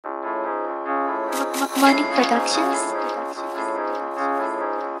Money Productions.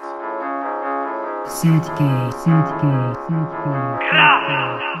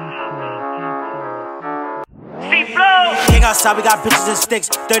 King outside, we got bitches and sticks,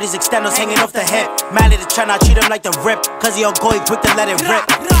 30s extendos hanging off the hip. Mally the trend, I treat him like the rip, cause he all go, he quick to let it rip.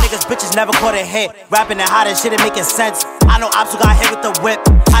 Niggas, bitches never caught a hit, rapping it hot and shit, it making sense. I know ops who got hit with the whip,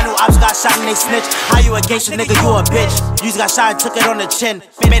 I know ops who got shot and they snitch. How you a gangster, nigga, you a bitch. You just got shot and took it on the chin.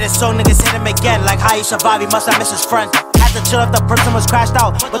 Made a song, niggas hit him again, like how he survived, he must have missed his friend. Had to chill if the person was crashed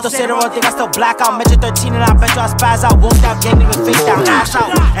out, but they'll say the wrong thing, I still black out. Mention 13 and I bet you I spaz out. Walked out, gang with face down, ass out.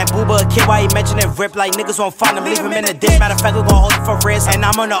 And Booba a kid, why he mentioning rip, like niggas won't find him, leave him in the ditch. Matter of fact, we gon' hold him for ransom. And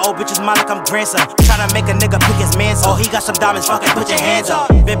I'm on the old bitch's mind like I'm grandson, tryna make a nigga pick his man. Oh, he got some diamonds, fucking put your hands up.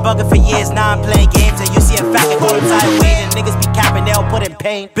 Been bugging for years, now I'm playing games. And you see a faggot go inside waiting. Niggas be capping, they all put in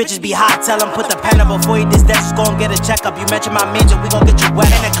pain. Bitches be hot, tell him put the pen up before he diss that, just go and get a checkup. You mention my major, we gon' get you wet.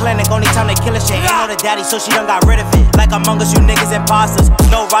 In the clinic, only time they killin' shit. Ain't know the daddy, so she done got rid of it. Like Among Us, you niggas imposters.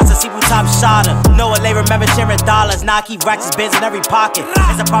 No roster, see who top shotter. No LA, remember sharing dollars. Now I keep racks and bins in every pocket.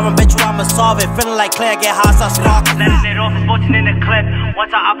 It's a problem, bet you I'ma solve it. Feeling like Claire, get hot, start sparking. Letting it off, sporting in the clip.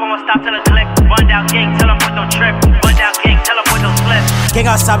 Once I up, I'ma stop till a click. Run down gang, tell them boys don't trip. Run down gang, tell them boys don't slip. King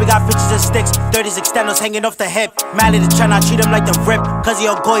outside, we got bitches and sticks, 30s extendos hanging off the hip. Mally the trend, I treat him like the rip, cause he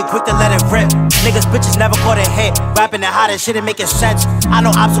all go, he quick to let it rip. Niggas, bitches never caught a hit, rapping it hot and shit, it making sense. I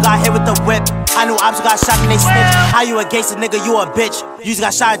know ops who got hit with the whip, I know ops who got shot and they snitch. How you a gangster, nigga, you a bitch. You just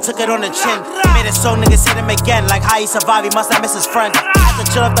got shot and took it on the chin. Made a song, niggas hit him again, like how he survived, he must have missed his friend. Had to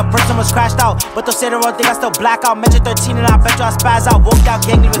chill if the person was crashed out, but they'll say the wrong thing, I still black out. Mention 13 and I bet you I spaz out. Walked out,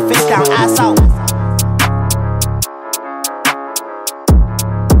 gang with face down, ass out.